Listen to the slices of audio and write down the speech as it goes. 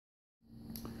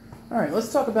All right,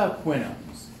 let's talk about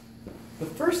quinones. The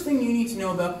first thing you need to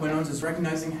know about quinones is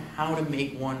recognizing how to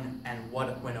make one and what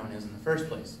a quinone is in the first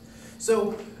place.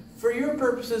 So, for your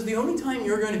purposes, the only time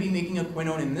you're going to be making a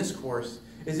quinone in this course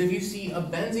is if you see a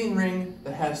benzene ring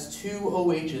that has two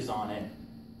OHs on it.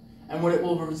 And what it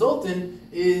will result in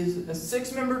is a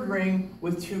six-membered ring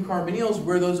with two carbonyls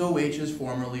where those OHs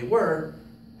formerly were,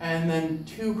 and then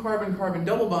two carbon-carbon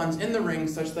double bonds in the ring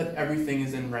such that everything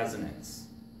is in resonance.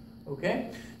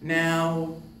 Okay?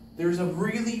 Now, there's a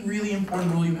really, really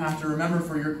important rule you have to remember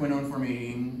for your quinone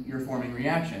forming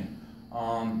reaction.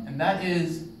 And that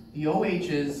is the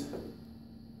OHs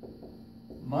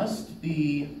must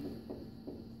be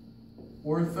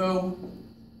ortho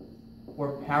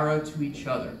or para to each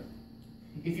other.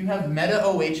 If you have meta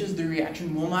OHs, the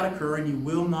reaction will not occur and you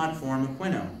will not form a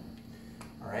quinone.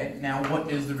 Alright, now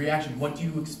what is the reaction? What do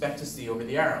you expect to see over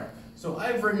the arrow? So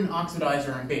I've written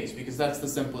oxidizer and base because that's the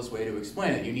simplest way to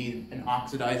explain it. You need an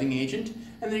oxidizing agent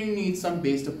and then you need some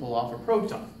base to pull off a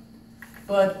proton.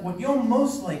 But what you'll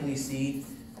most likely see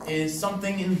is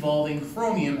something involving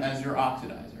chromium as your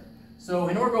oxidizer. So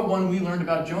in Orgo 1 we learned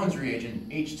about Jones reagent,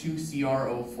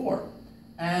 H2CrO4.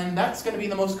 And that's going to be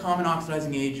the most common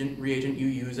oxidizing reagent you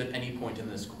use at any point in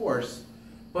this course.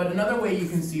 But another way you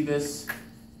can see this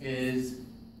is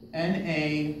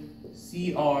NaCrO7,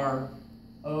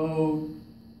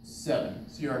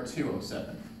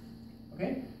 Cr2O7.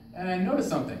 Okay? And notice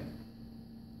something.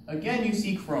 Again, you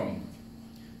see chromium.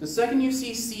 The second you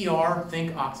see Cr,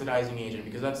 think oxidizing agent,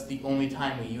 because that's the only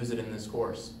time we use it in this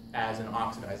course as an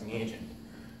oxidizing agent.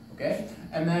 Okay?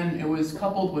 And then it was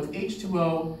coupled with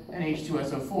H2O and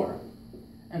H2SO4.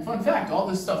 And fun fact, all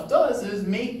this stuff does is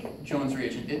make Jones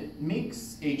reagent. It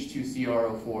makes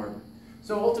H2CrO4.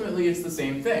 So ultimately it's the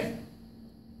same thing.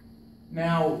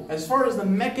 Now, as far as the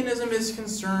mechanism is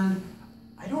concerned,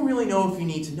 I don't really know if you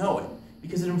need to know it,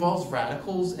 because it involves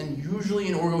radicals, and usually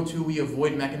in Orgo 2 we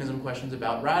avoid mechanism questions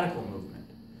about radical movement.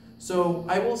 So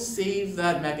I will save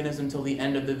that mechanism till the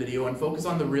end of the video and focus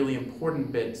on the really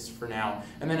important bits for now.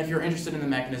 And then if you're interested in the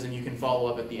mechanism, you can follow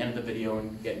up at the end of the video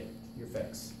and get your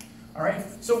fix. All right,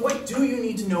 so what do you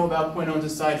need to know about quinones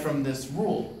aside from this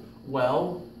rule?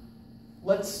 Well,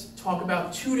 let's talk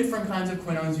about two different kinds of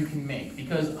quinones you can make,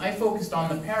 because I focused on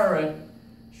the para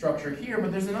structure here, but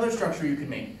there's another structure you can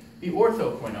make, the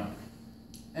ortho quinone.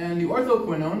 And the ortho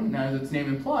quinone, as its name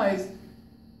implies,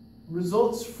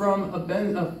 results from a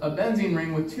benzene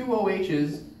ring with two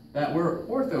OHs that were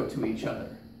ortho to each other,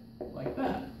 like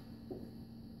that.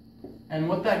 And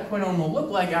what that quinone will look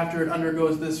like after it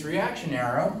undergoes this reaction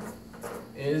arrow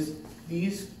is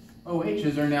these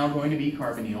OHs are now going to be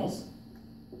carbonyls,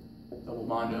 double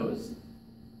bond O's.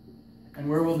 And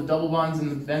where will the double bonds in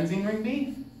the benzene ring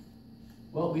be?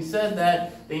 Well, we said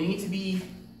that there need to be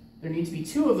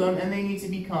two of them and they need to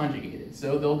be conjugated.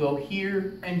 So they'll go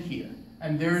here and here.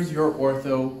 And there's your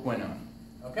ortho quinone.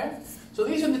 Okay? So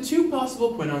these are the two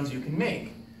possible quinones you can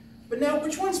make. But now,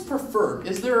 which one's preferred?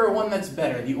 Is there one that's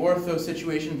better, the ortho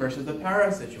situation versus the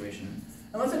para situation?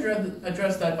 And let's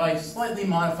address that by slightly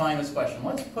modifying this question.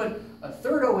 Let's put a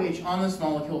third OH on this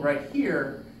molecule right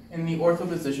here in the ortho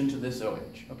position to this OH.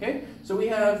 Okay? So we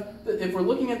have, if we're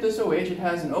looking at this OH, it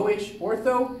has an OH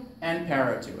ortho and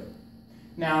para to it.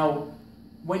 Now,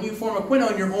 when you form a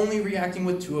quinone, you're only reacting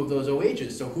with two of those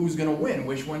OHs. So who's going to win?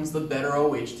 Which one's the better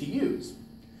OH to use?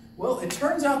 Well, it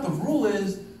turns out the rule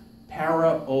is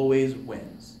para always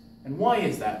wins. And why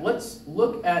is that? Let's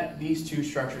look at these two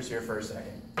structures here for a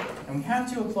second. And we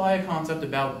have to apply a concept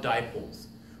about dipoles.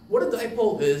 What a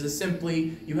dipole is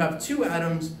simply you have two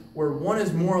atoms where one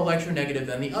is more electronegative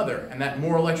than the other. And that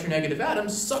more electronegative atom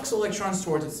sucks electrons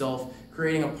towards itself,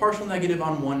 creating a partial negative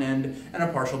on one end and a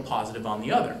partial positive on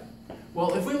the other.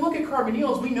 Well, if we look at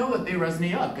carbonyls, we know that they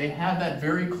resonate up. They have that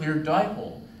very clear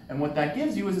dipole. And what that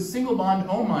gives you is a single bond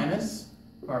O minus,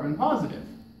 carbon positive.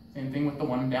 Same thing with the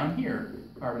one down here,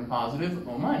 carbon positive,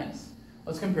 O minus.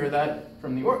 Let's compare that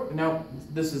from the now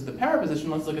this is the para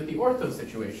position. Let's look at the ortho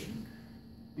situation.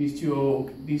 These two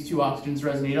oxygens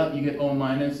resonate up. You get O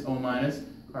minus,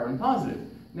 carbon positive.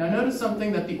 Now notice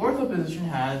something that the ortho position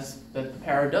has that the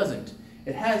para doesn't.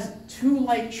 It has two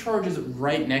like charges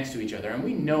right next to each other, and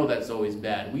we know that's always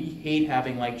bad. We hate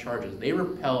having like charges. They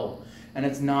repel, and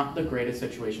it's not the greatest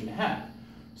situation to have.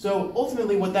 So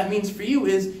ultimately what that means for you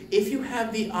is if you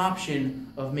have the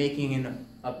option of making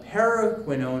a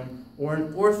paraquinone or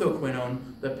an orthoquinone,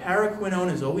 the paraquinone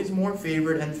is always more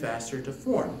favored and faster to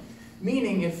form.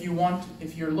 Meaning if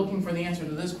you're looking for the answer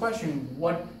to this question,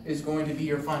 what is going to be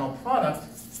your final product,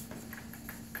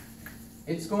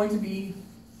 it's going to be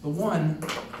the one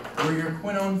where your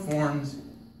quinone forms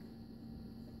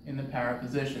in the para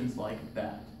positions like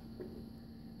that.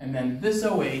 And then this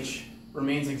OH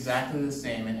remains exactly the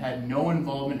same. It had no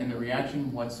involvement in the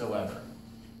reaction whatsoever.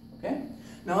 Okay?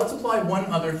 Now let's apply one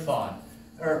other thought.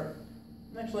 Or,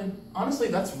 actually, honestly,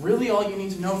 that's really all you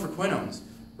need to know for quinones.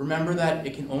 Remember that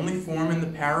it can only form in the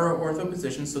para or ortho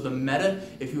position, so the meta,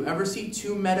 if you ever see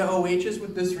two meta OHs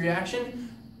with this reaction,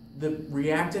 the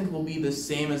reactant will be the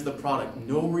same as the product.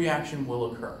 No reaction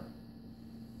will occur.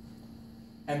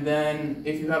 And then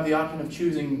if you have the option of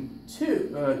choosing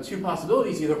two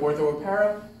possibilities, either ortho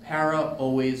or para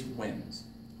always wins.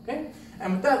 Okay?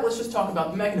 And with that, let's just talk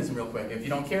about the mechanism real quick. If you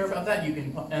don't care about that, you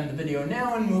can end the video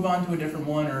now and move on to a different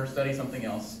one or study something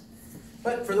else.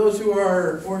 But for those who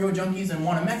are orgo junkies and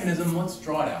want a mechanism, let's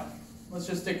draw it out. Let's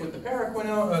just stick with the para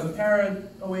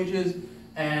OHs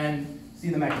and see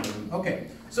the mechanism. Okay,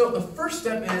 so the first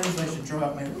step is, I should draw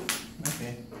out my,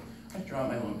 okay, let's draw out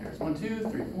my lone pairs. 1, 2,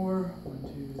 3, 4, 1,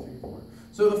 2, 3, 4.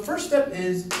 So the first step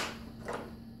is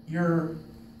your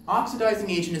oxidizing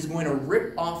agent is going to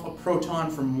rip off a proton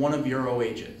from one of your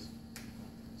OHs.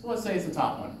 So let's say it's the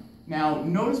top one. Now,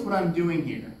 notice what I'm doing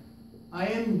here. I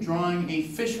am drawing a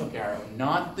fishhook arrow,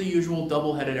 not the usual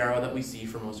double-headed arrow that we see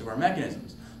for most of our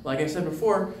mechanisms. Like I said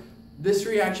before, this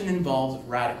reaction involves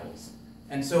radicals.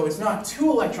 And so it's not two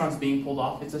electrons being pulled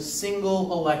off, it's a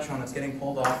single electron that's getting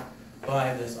pulled off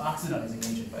by this oxidizing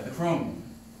agent, by the chromium.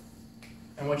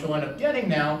 And what you'll end up getting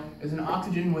now is an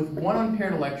oxygen with one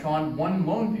unpaired electron, one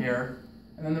lone pair,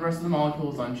 and then the rest of the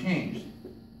molecule is unchanged.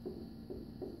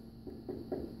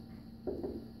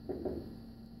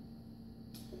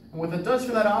 And what that does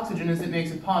for that oxygen is it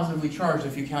makes it positively charged.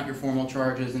 If you count your formal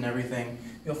charges and everything,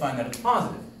 you'll find that it's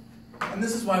positive. And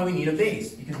this is why we need a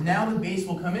base, because now the base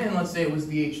will come in, let's say it was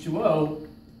the H2O,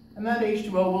 and that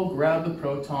H2O will grab the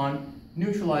proton,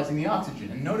 neutralizing the oxygen.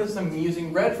 And notice I'm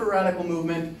using red for radical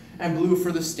movement and blue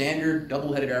for the standard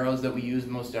double-headed arrows that we use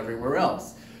most everywhere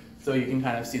else. So you can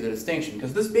kind of see the distinction,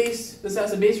 because this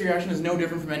acid-base reaction is no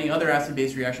different from any other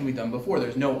acid-base reaction we've done before.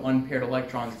 There's no unpaired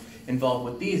electrons involved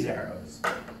with these arrows.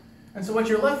 And so what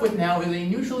you're left with now is a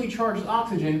neutrally charged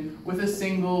oxygen with a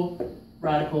single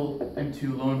radical and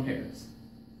two lone pairs.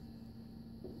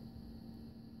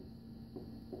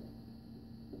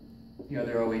 The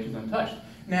other OH is untouched.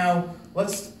 Now,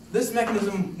 this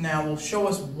mechanism now will show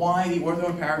us why the ortho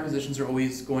and para positions are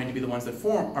always going to be the ones that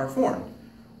are formed.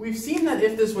 We've seen that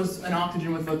if this was an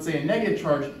oxygen with, let's say, a negative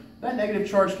charge, that negative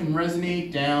charge can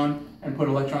resonate down and put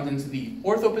electrons into the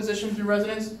ortho position through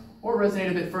resonance, or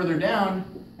resonate a bit further down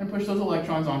and push those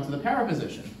electrons onto the para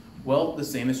position. Well, the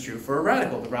same is true for a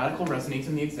radical. The radical resonates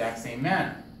in the exact same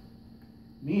manner.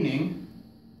 Meaning,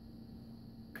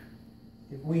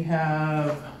 if we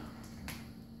have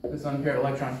this unpaired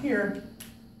electron here,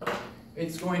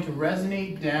 it's going to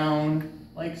resonate down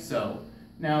like so.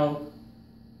 Now,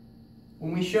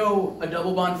 when we show a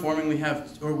double bond forming,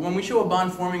 when we show a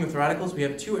bond forming with radicals, we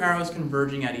have two arrows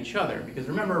converging at each other. Because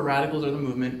remember, radicals are the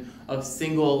movement of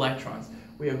single electrons.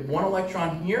 We have one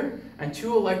electron here and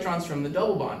two electrons from the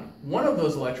double bond. One of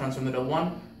those electrons from the double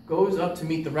bond goes up to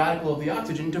meet the radical of the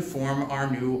oxygen to form our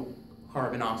new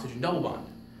carbon-oxygen double bond.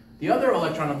 The other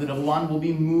electron of the double bond will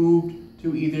be moved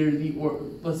to either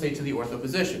let's say to the ortho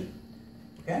position.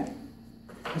 Okay?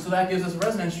 And so that gives us a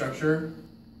resonance structure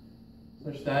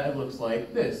such that it looks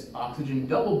like this. Oxygen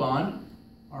double bond,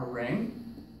 our ring,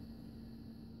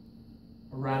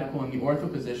 a radical in the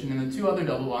ortho position, and the two other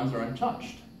double bonds are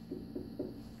untouched.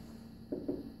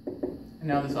 And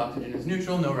now this oxygen is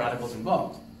neutral, no radicals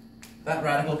involved. That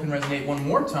radical can resonate one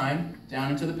more time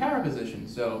down into the para position.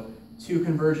 So two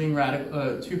converging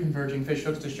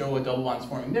fishhooks to show a double bond's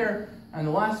forming there, and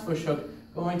the last fishhook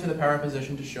going to the para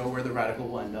position to show where the radical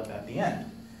will end up at the end.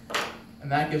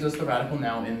 And that gives us the radical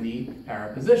now in the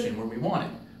para position where we want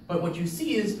it. But what you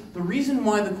see is the reason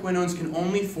why the quinones can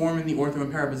only form in the ortho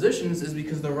and para positions is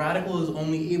because the radical is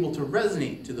only able to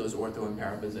resonate to those ortho and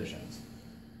para positions.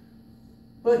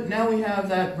 But now we have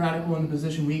that radical in the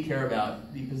position we care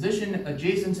about, the position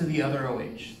adjacent to the other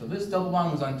OH. So this double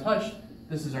bond was untouched.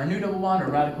 This is our new double bond,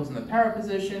 our radicals in the para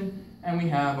position, and we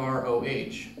have our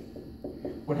OH.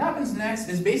 What happens next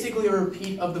is basically a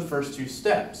repeat of the first two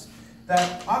steps.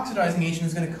 That oxidizing agent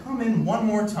is going to come in one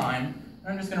more time.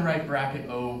 I'm just going to write bracket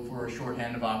O for a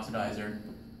shorthand of oxidizer.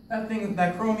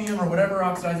 That chromium or whatever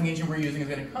oxidizing agent we're using is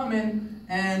going to come in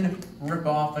and rip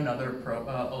off another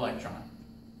electron.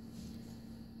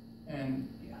 And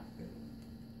yeah,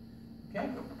 good. Okay.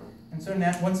 And so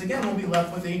now, once again, we'll be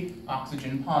left with a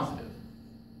oxygen positive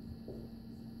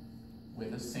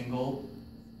with a single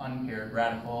unpaired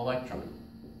radical electron.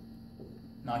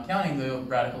 Not counting the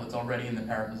radical that's already in the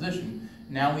para position,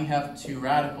 now we have two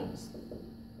radicals.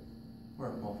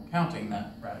 we're counting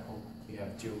that radical. We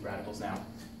have 2 radicals now.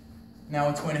 Now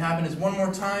what's going to happen is one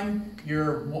more time,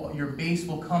 your base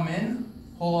will come in,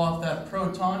 pull off that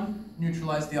proton,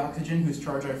 neutralize the oxygen whose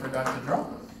charge I forgot to draw.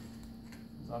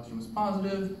 This oxygen was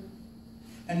positive.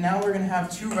 And now we're going to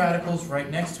have 2 radicals right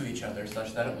next to each other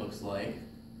such that it looks like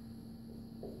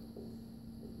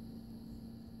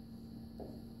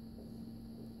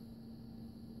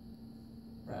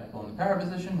radical in the para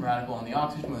position, radical on the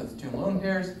oxygen with its 2 lone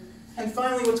pairs. And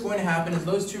finally what's going to happen is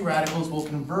those 2 radicals will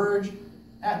converge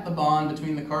at the bond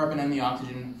between the carbon and the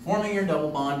oxygen, forming your double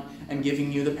bond and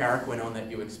giving you the para-quinone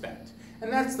that you expect.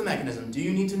 And that's the mechanism. Do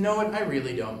you need to know it? I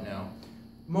really don't know.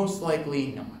 Most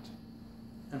likely not.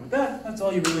 And with that, that's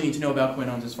all you really need to know about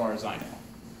quinones as far as I know.